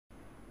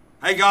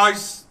Hey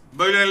guys,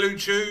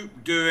 YLYL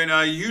doing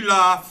a you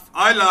laugh,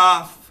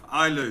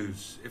 I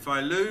lose. If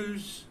I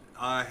lose,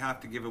 I have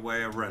to give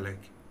away a relic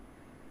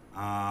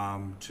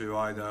to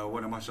either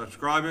one of my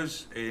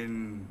subscribers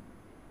in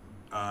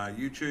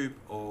YouTube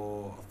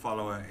or a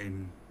follower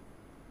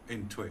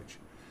in Twitch.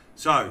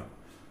 So,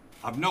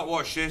 I've not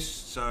watched this,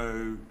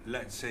 so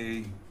let's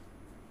see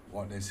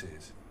what this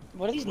is.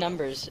 What are these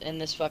numbers in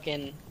this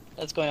fucking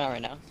that's going on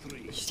right now?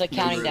 It's like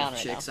counting down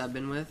right now. Chicks I've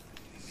been with.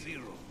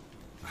 0.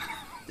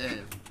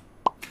 Damn.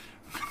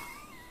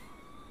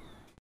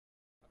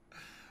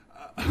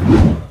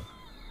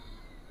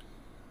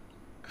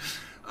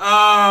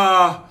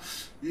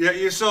 Yeah,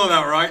 you saw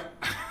that, right?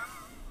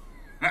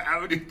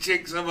 How many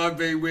chicks have I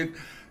been with?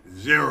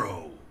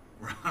 0.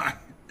 Right.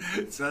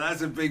 So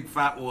that's a big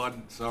fat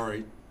one.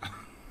 Sorry.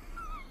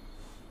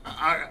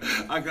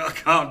 I got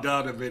to calm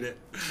down a minute.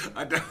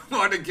 I don't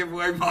want to give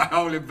away my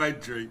whole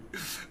inventory.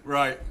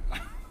 Right.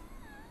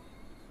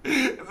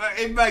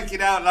 Him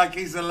making out like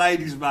he's a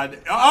ladies' man.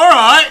 All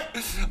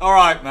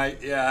right, mate.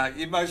 Yeah,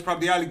 you're most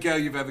probably the only girl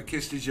you've ever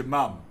kissed is your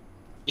mum.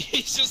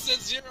 He just said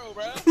 0,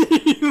 bro.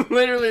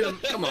 Literally,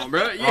 come on,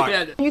 bro.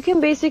 Right. You can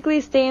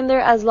basically stay in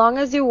there as long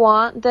as you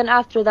want. Then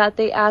after that,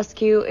 they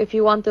ask you if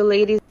you want the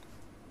ladies.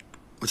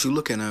 What you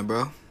looking at,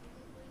 bro?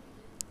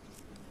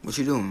 What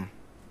you doing?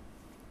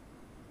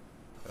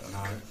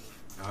 No,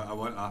 I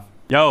won't laugh.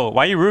 Yo,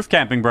 why you roof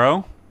camping,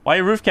 bro? Why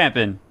you roof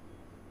camping?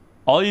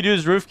 All you do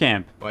is roof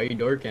camp. Why you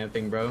door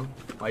camping, bro?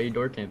 Why you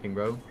door camping,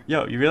 bro?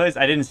 Yo, you realize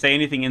I didn't say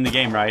anything in the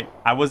game, right?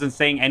 I wasn't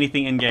saying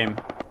anything in game.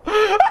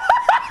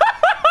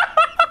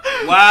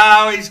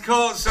 Wow, he's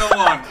caught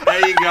someone.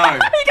 There you go. He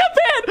got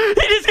banned.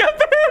 He just got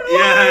banned.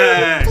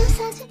 Yeah.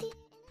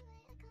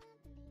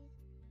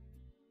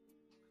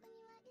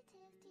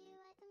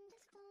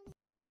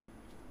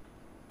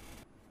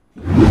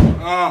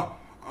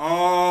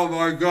 Oh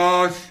my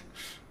gosh.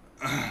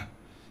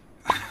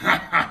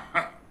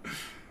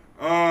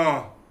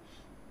 Oh.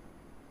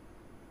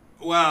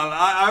 Well,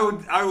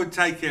 I would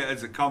take it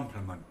as a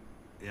compliment.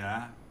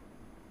 Yeah.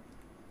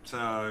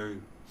 So,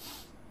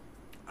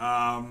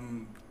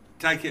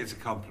 take it as a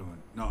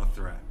compliment, not a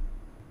threat.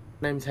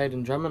 My name's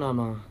Hayden Drummond. I'm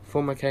a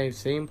former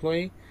KFC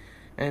employee,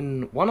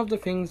 and one of the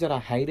things that I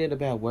hated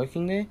about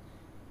working there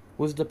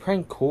was the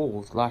prank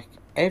calls. Like,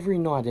 every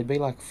night there'd be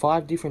like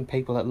 5 different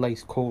people at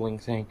least calling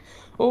saying,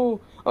 "Oh,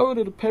 I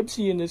ordered a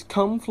Pepsi and there's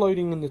cum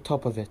floating in the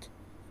top of it."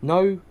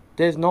 No,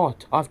 there's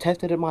not. I've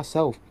tested it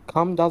myself.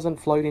 Cum doesn't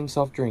float in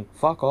soft drink.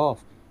 Fuck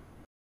off.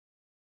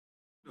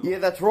 Yeah,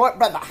 that's right,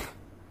 brother.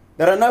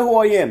 They don't know who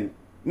I am.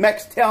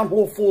 Max Town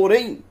Hall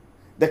 14.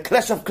 The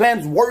Clash of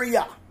Clans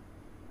warrior.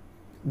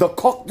 The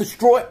cock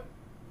destroyer.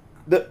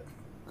 The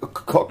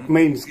cock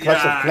means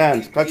Clash of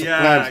Clans. Clash of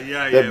Clans.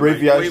 The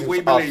abbreviations we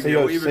are believe COC.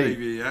 you. We believe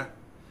you, yeah.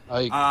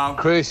 Hey,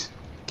 Chris,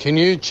 can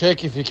you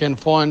check if you can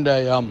find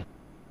a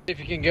if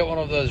you can get one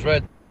of those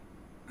red?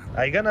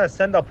 Are you gonna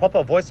send a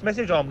proper voice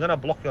message or I'm gonna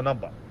block your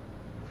number?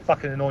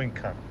 Fucking annoying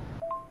cunt.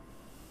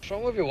 What's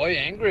wrong with you? Why are you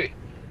angry?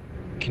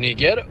 Can you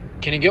get it?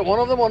 Can you get one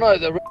of them or no?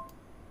 The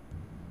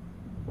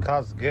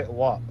Cuz, get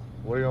what?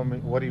 What do you want me,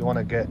 what do you want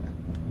to get?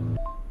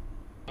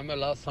 I remember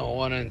last time I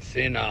went and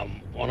seen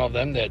one of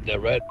them. They're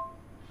red.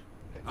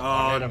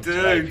 Oh,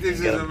 dude, this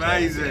is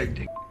amazing.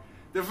 Today.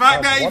 The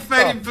fact that he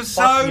fed him for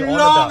so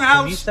long,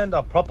 Can you send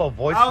a proper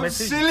voice how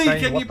message? silly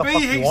can you be?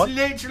 He's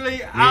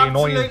literally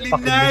absolutely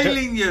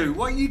nailing you.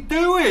 What are you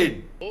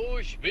doing? Oh,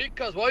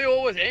 because why are you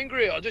always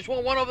angry? I just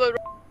want one of the.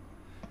 What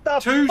the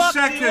 2 fuck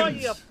seconds. Do you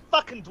want, you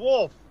fucking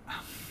dwarf?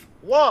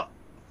 What?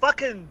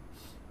 Fucking.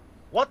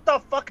 What the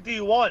fuck do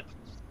you want?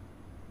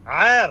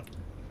 Air.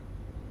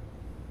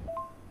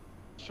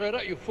 Straight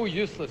up, you're full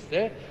useless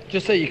there.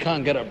 Just say you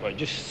can't get it, bro.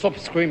 Just stop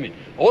screaming.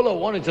 All I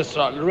want is just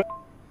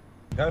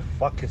Go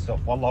fuck yourself.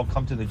 Wallah, I'll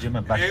come to the gym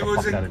and bash the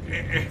fuck out of you.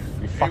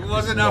 It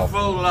wasn't a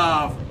full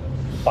laugh.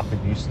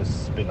 Fucking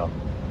useless spinner.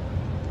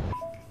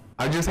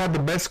 I just had the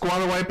best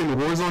squatter wipe in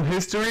Warzone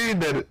history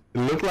that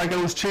looked like I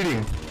was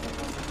cheating.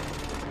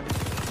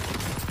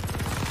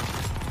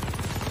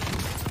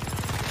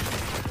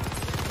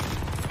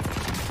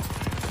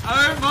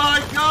 Oh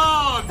my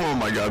god! Oh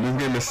my god, this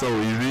game is so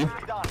easy.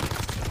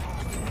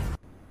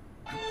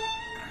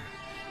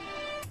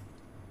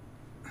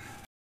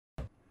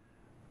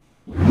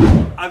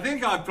 I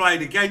think I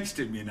played against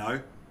him, you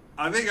know.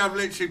 I think I've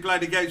literally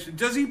played against him.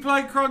 Does he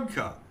play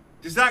Crunker?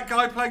 Does that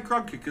guy play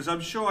Crunker? Because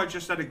I'm sure I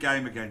just had a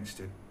game against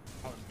him.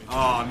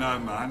 Oh, no,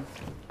 man.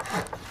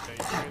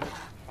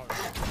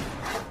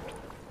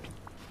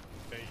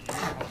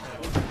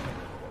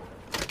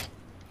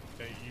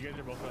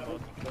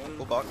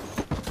 Full box.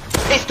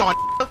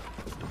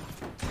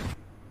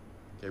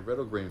 Okay, red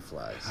or green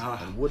flags.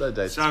 And would I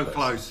date so this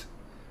close. person?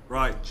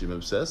 Right. Gym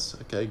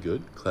obsessed. Okay,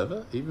 good.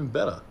 Clever. Even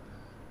better.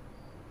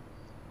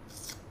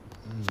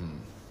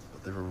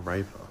 But they're a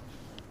raper.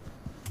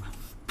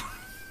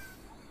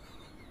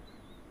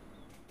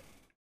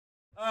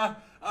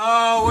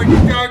 Oh, when you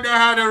don't know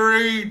how to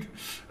read.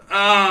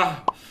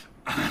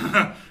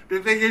 The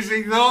thing is,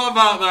 he thought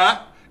about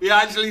that. He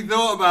actually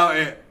thought about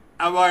it.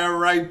 Am I a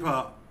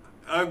raper?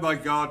 Oh my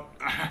god.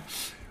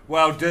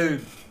 Well,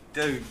 dude.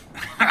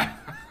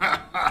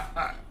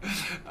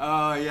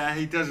 Oh yeah,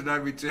 he doesn't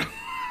know me too.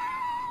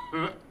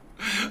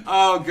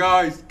 Oh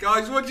guys,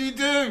 what do you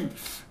do?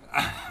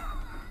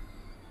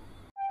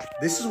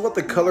 This is what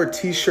the color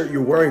t-shirt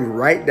you're wearing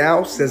right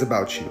now says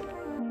about you.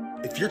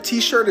 If your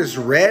t-shirt is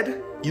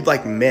red, you'd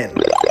like men.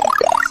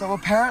 So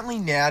apparently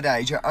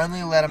nowadays you're only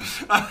allowed to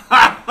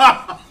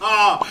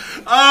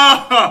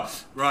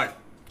Right.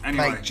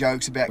 Anyway. make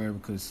jokes about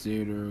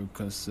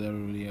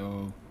considerably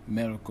a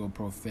medical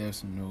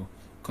professional,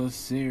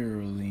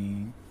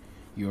 considering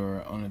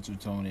your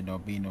unattorney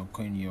don't be no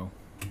cunyo.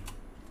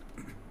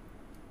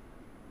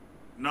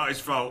 Not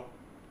his fault.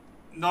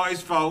 Not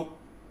his fault.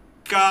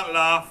 Can't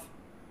laugh.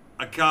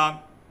 I can't.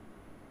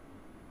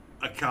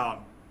 I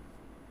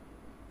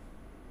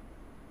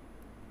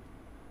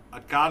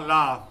can't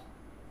laugh.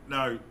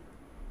 No,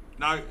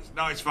 it's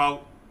not his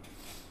fault.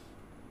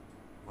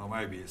 Well,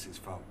 maybe it's his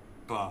fault,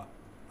 but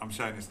I'm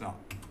saying it's not.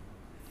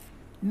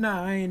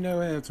 Nah, I ain't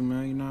never had to,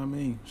 man. You know what I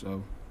mean?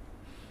 So,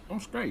 I'm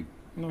straight.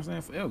 You know what I'm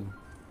saying? Forever.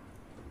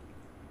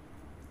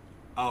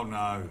 Oh,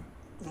 no.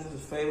 This is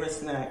his favorite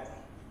snack.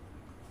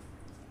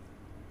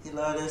 He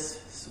love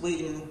this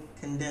sweetened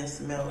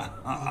condensed milk.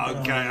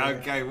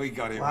 Okay, we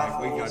got it,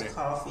 Waffles, mate. We got it.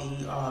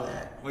 Coffee, all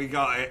that. We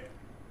got it.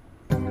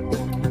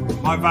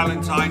 My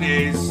Valentine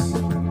is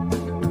in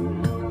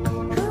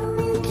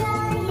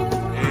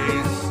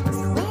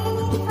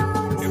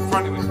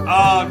front of me.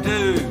 Oh,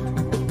 dude.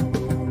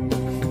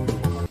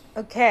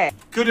 Okay.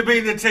 Could have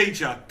been the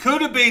teacher.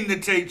 Could have been the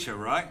teacher,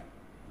 right?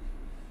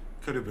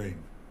 Could have been.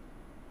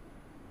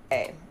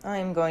 Okay.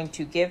 I'm going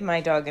to give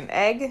my dog an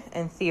egg,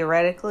 and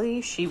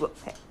theoretically, she will...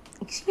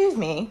 Excuse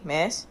me,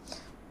 miss.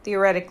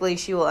 Theoretically,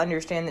 she will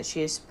understand that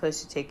she is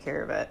supposed to take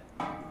care of it.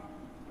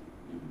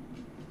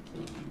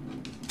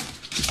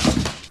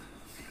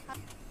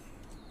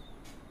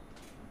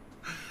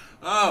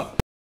 Oh.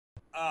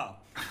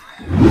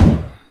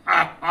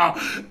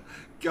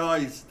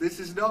 Guys, this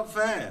is not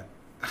fair.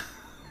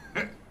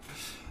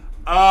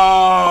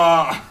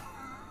 Oh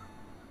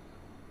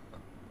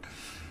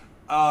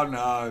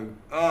no.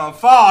 Oh,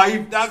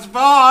 5. That's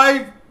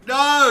 5.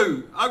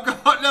 No. I've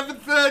got another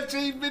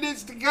 13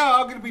 minutes to go.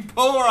 I'm going to be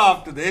poor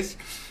after this.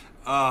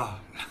 I've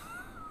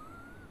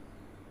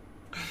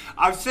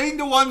seen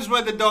the ones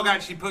where the dog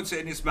actually puts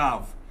it in its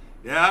mouth.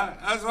 Yeah,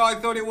 that's what I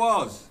thought it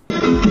was.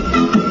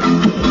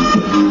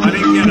 I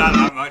didn't get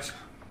that much.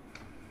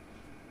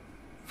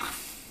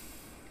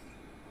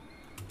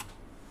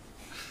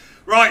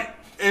 Right.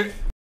 If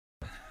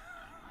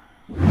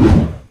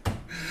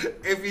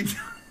you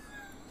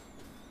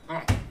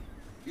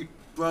you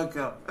fuck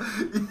up.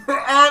 You're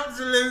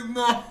absolute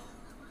mom.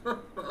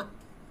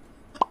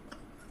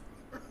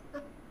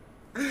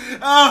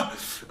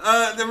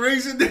 The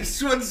reason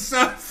this one's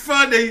so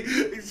funny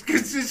is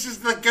because this is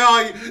the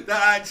guy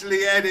that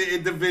actually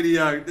edited the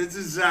video. This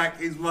is Zach,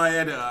 he's my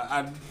editor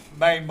and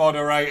main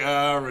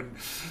moderator and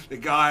the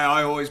guy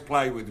I always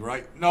play with,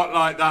 right? Not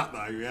like that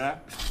though, yeah?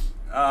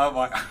 Oh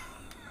my.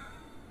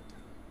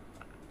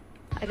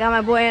 I got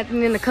my boy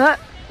Anthony in the cut.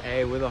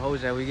 Hey, where the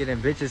hoes at? We getting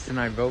bitches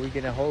tonight, bro. We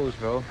getting hoes,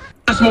 bro.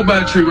 I smoke by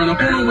the tree, run up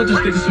on him with this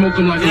nigga, smoke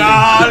him like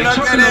yeah, look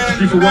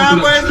at him.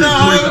 Where's the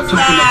hoes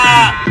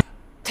at?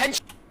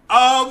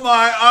 Oh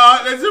my,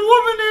 there's a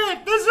woman here.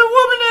 There's a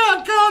woman here.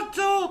 I can't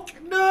talk.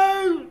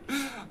 No.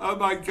 Oh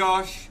my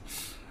gosh.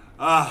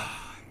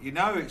 You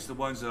know it's the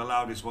ones that are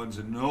loudest ones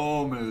are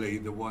normally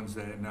the ones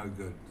that are no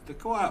good. The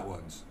quiet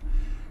ones.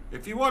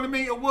 If you want to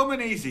meet a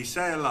woman easy,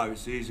 say hello.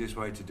 It's the easiest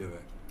way to do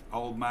it.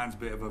 Old man's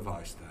bit of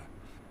advice there.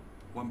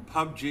 When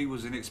PUBG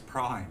was in its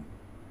prime.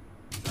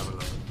 Let's have a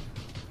look.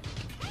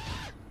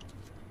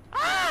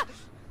 Ah!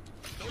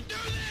 Don't do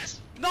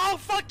this! No,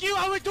 fuck you,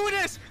 I would do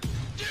this!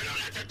 You don't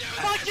have to do this!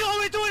 Fuck you, I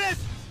would do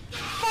this! No.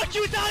 Fuck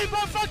you, die,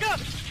 motherfucker!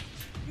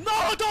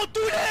 No, don't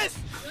do this!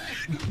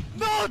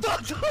 No,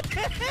 don't do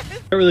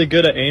this! I'm really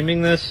good at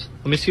aiming this.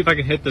 Let me see if I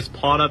can hit this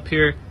pot up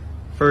here.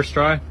 First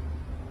try.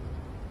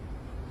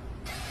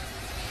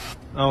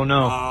 Oh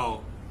no.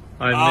 Oh.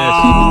 I missed.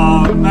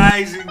 Oh,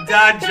 amazing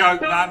dad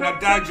joke, man. No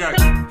dad joke.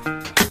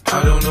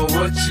 I don't know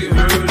what you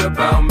heard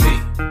about me.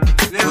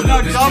 There's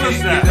no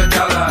dollars there.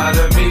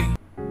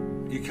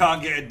 You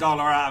can't get $1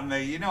 out of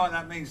me. You know what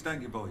that means,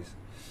 don't you, boys?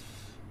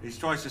 He's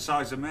twice the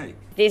size of me.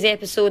 Today's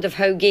episode of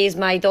How Gay's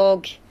My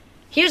Dog.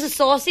 Here's a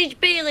sausage,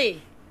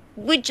 Bailey.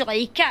 Would you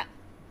like it?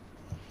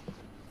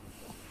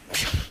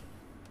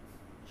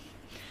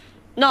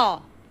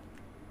 No.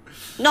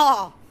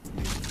 No.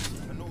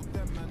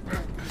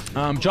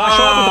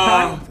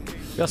 Joshua,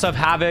 we also have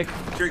Havoc.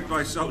 Tricked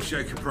by salt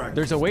shaker prank.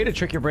 There's a way to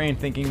trick your brain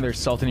thinking there's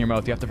salt in your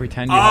mouth. You have to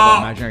pretend you have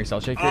an imaginary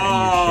salt shaker and you're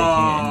shaking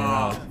it in your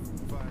mouth.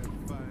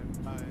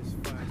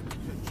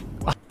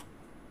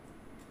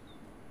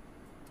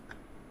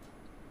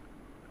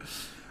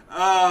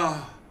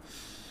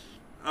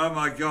 Oh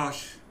my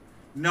gosh.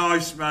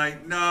 Nice,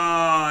 mate.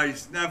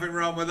 Nice. Nothing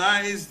wrong with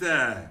that, is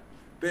there?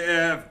 Bit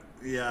of,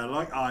 yeah,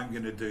 like I'm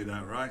going to do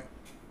that, right?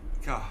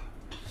 God.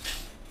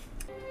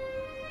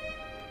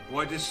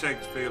 Why does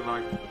sex feel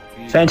like for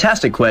you?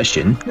 Fantastic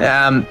question.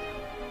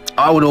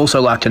 I would also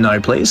like to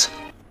know, please.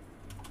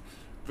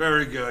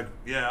 Very good.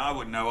 Yeah, I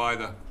wouldn't know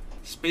either.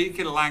 Speak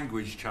a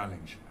language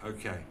challenge.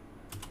 Okay.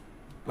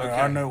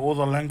 I know all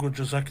the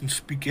languages. I can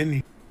speak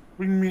any.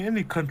 Bring me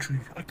any country.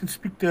 I can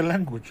speak their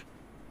language.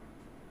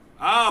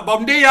 Ah,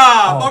 bom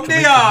dia! Bom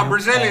dia! Jamaican,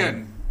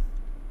 Brazilian.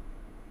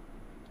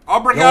 Yo,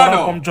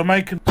 Obrigado. I'm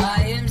Jamaican.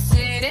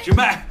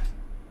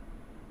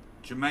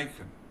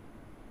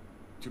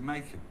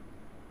 Jamaican.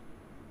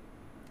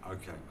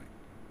 Okay,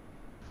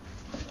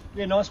 mate.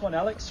 Yeah, nice one,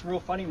 Alex.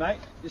 Real funny, mate.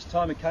 This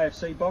time a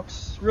KFC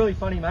box. Really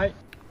funny, mate.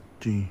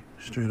 Gee,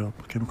 straight up,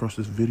 I came across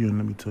this video and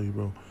let me tell you,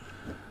 bro,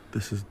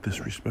 this is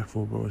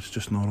disrespectful, bro. It's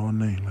just not on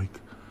there. Like,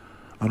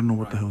 I don't know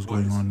what the hell's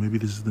going on. Maybe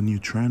this is the new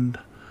trend.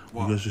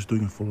 You guys just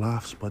doing it for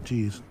laughs, but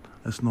geez,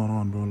 that's not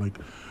on, bro. Like,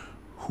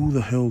 who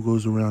the hell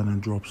goes around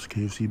and drops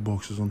KFC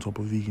boxes on top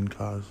of vegan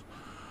cars?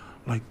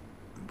 Like,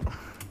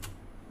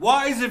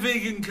 What is a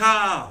vegan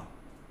car?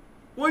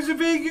 What is a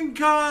vegan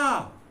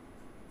car?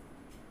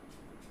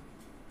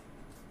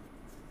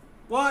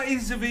 What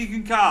is a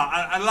vegan car?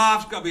 A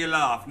laugh's got to be a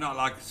laugh, not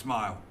like a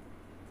smile.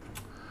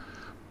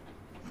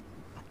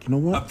 you know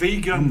what? A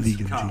vegan I'm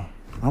vegan, car. G.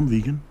 I'm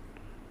vegan.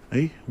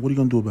 Hey, what are you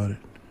gonna do about it?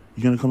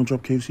 You gonna come and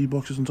drop KFC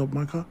boxes on top of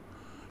my car?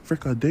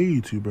 Frick, I dare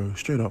you to, bro.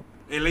 Straight up.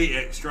 He'll eat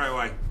it straight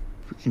away.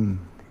 Freaking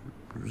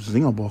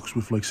zinger box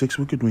with like 6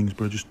 wicked wings,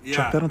 bro. Just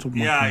chuck that on top of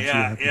my car and see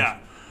what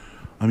happens.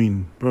 I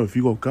mean, bro, if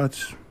you got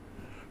guts,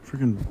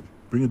 freaking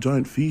bring a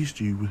giant feast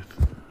to you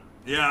with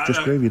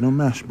just gravy, no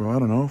mash, bro. I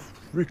don't know.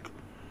 Frick.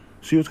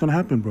 See what's gonna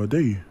happen, bro. I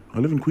dare you. I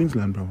live in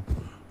Queensland, bro.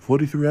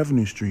 43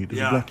 Avenue Street.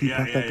 There's a black key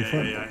packed at the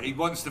front. Yeah. He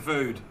wants the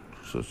food.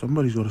 So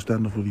somebody's got to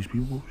stand up for these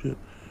people. Shit.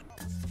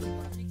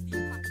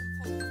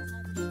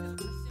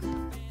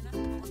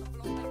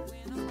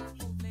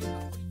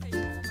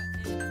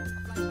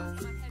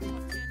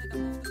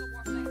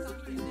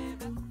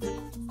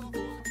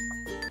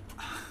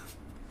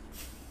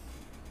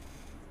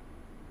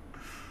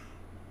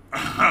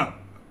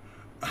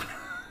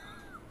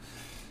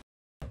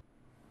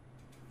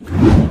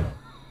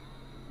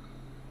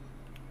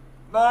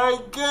 My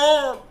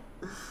God!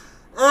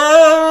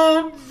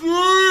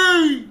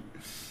 OMG!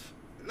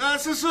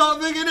 That's the sort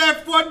of thing an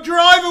F1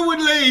 driver would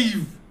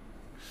leave!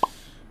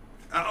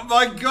 Oh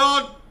my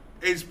God!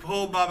 His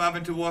poor mum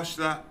having to wash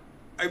that.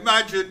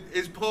 Imagine,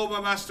 his poor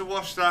mum has to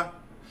wash that.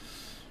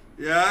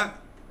 Yeah?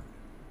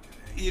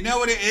 You know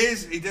what it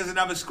is? He doesn't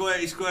have a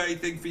squirty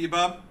thing for your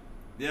bum.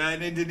 Yeah,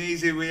 in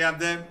Indonesia we have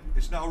them.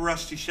 It's not a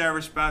rusty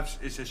sheriff's badge,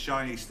 it's a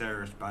shiny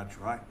sheriff's badge,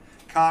 right?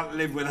 Can't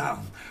live without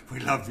him. We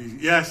love you.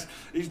 Yes,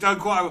 he's done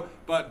quite well.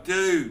 But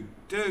dude,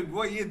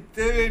 what are you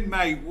doing,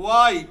 mate?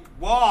 Wipe,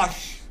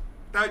 wash.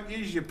 Don't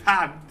use your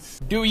pants.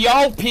 Do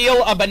y'all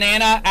peel a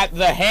banana at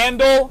the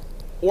handle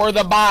or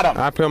the bottom?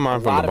 I peel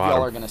mine from the A lot of y'all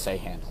bottom. are gonna say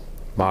handle.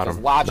 Bottom.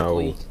 Because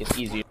logically, No. it's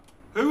easier.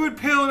 Who would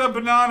peel a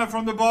banana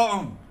from the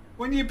bottom?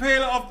 When you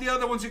peel it off the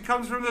other ones, it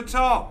comes from the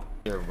top.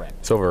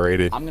 It's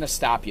overrated. I'm gonna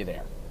stop you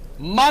there.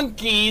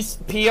 Monkeys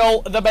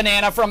peel the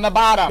banana from the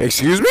bottom.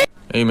 Excuse me?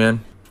 Hey,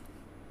 man.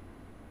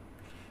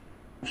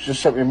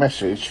 Just sent me a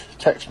message,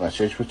 text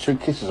message with 2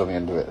 kisses on the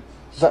end of it.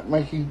 Does that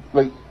make you,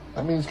 like,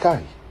 that means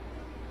gay?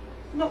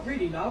 Not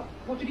really, love.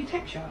 What did he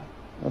text you?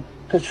 A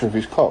picture of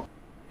his cock.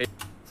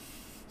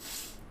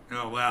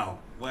 Oh, wow.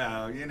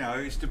 Well, you know,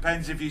 it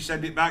depends if you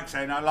send it back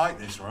saying, I like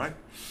this, right?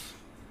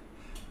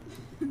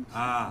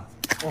 Ah.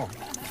 Oh,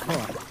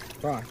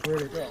 God,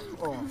 where'd it go?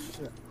 Oh,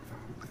 shit.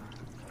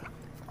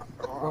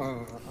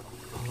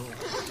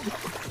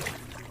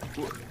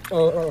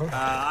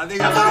 I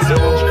think I'm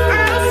looking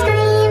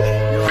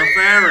at You're a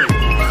fairy.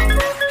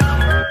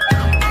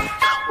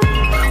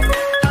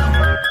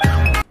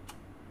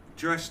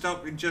 Dressed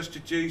up in just a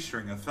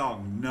G-string, a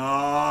thong.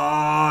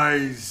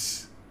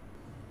 Nice.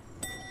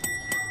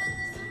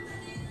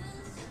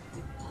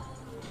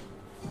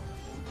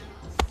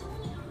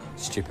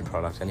 Stupid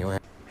product anyway.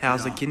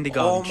 How's the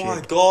kindergarten Oh my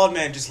chick? God,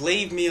 man, just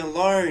leave me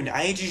alone.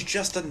 Age is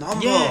just a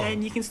number. Yeah,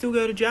 and you can still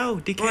go to jail,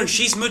 dickhead. Bro,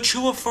 she's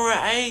mature for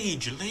her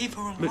age. Leave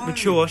her alone.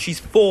 Mature, she's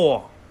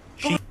 4.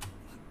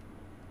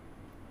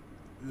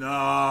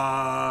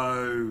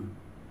 No.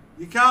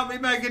 You can't be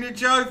making a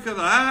joke of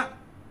that.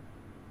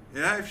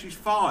 Yeah, if she's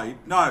 5.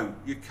 No,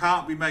 you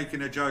can't be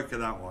making a joke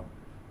of that one.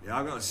 Yeah,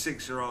 I've got a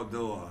 6-year-old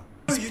daughter.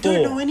 Bro, you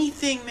don't know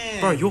anything,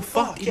 man. Bro, you're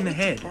fucked in the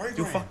head.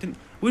 You're fucked in...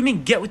 What do you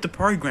mean, get with the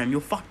program? You're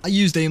fucked... I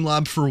used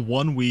AimLab for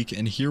 1 week,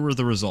 and here were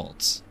the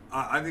results.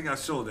 I think I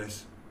saw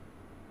this.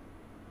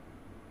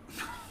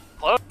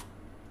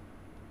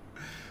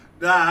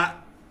 That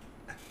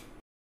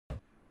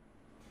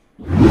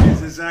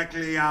is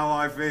exactly how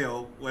I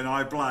feel when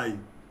I play.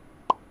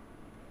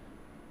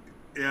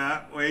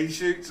 Yeah, where he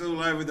shoots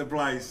all over the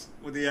place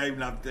with the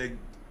AimLab thing.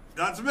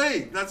 That's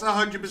me. That's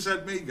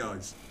 100% me,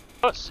 guys.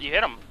 Puss, you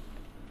hit him.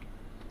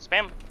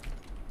 Spam.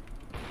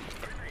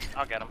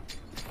 I'll get him.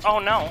 Oh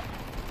no.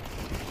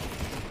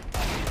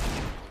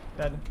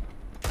 Dead.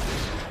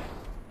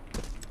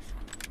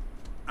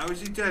 How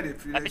is he dead?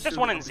 If I think there's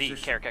one in Z.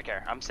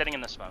 Care. I'm sitting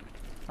in the smoke.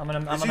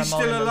 Is he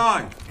still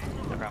alive?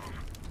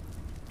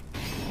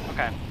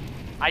 Okay.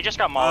 I just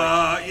got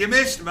mollied. You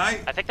missed,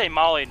 mate. I think they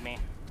mollied me.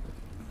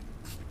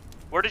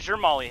 Where did your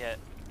molly hit?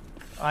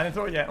 I didn't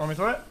throw it yet. Want me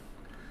to throw it?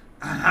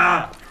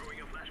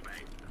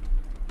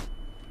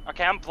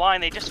 Okay, I'm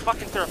blind. They just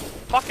fucking threw a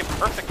fucking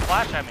perfect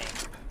flash at me.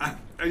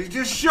 And he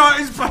just shot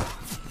his butt.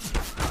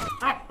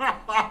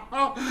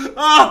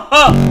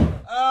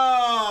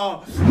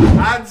 Oh,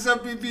 hands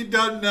up if you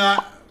done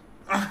that.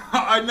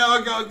 I know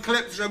I got a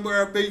clip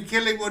somewhere of me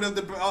killing one of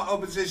the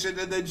opposition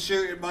and then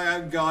shooting my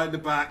own guy in the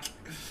back.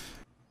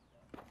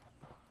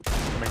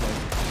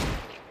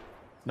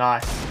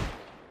 Nice.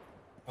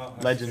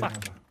 Legend.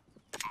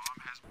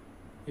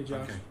 Hey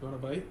Josh, Okay. you want a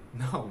bite?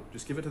 No,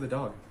 just give it to the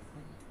dog.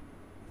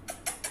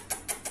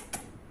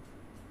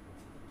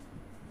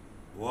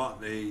 What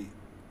the...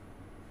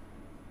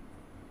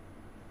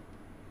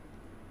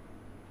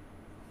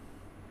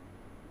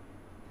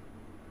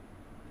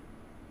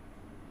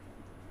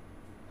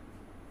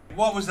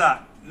 What was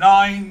that?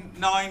 Nine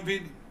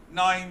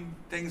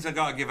things I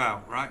gotta give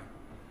out, right?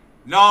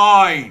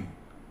 9!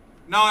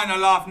 I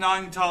laughed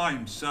 9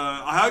 times. So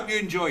I hope you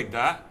enjoyed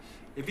that.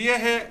 If you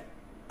hit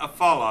a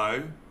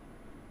follow,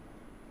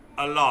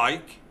 a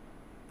like,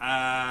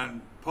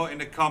 and put in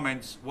the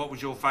comments what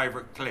was your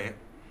favourite clip.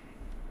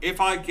 If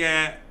I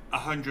get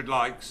 100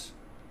 likes,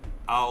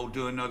 I'll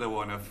do another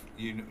one of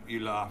you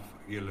laugh,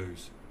 you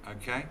lose.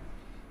 Okay?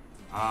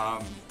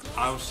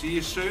 I'll see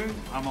you soon.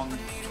 I'm on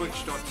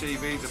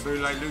twitch.tv, the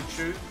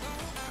YLYL.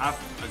 Have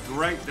a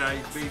great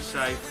day, be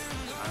safe,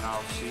 and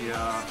I'll see you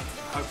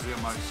hopefully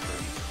on my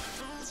screen.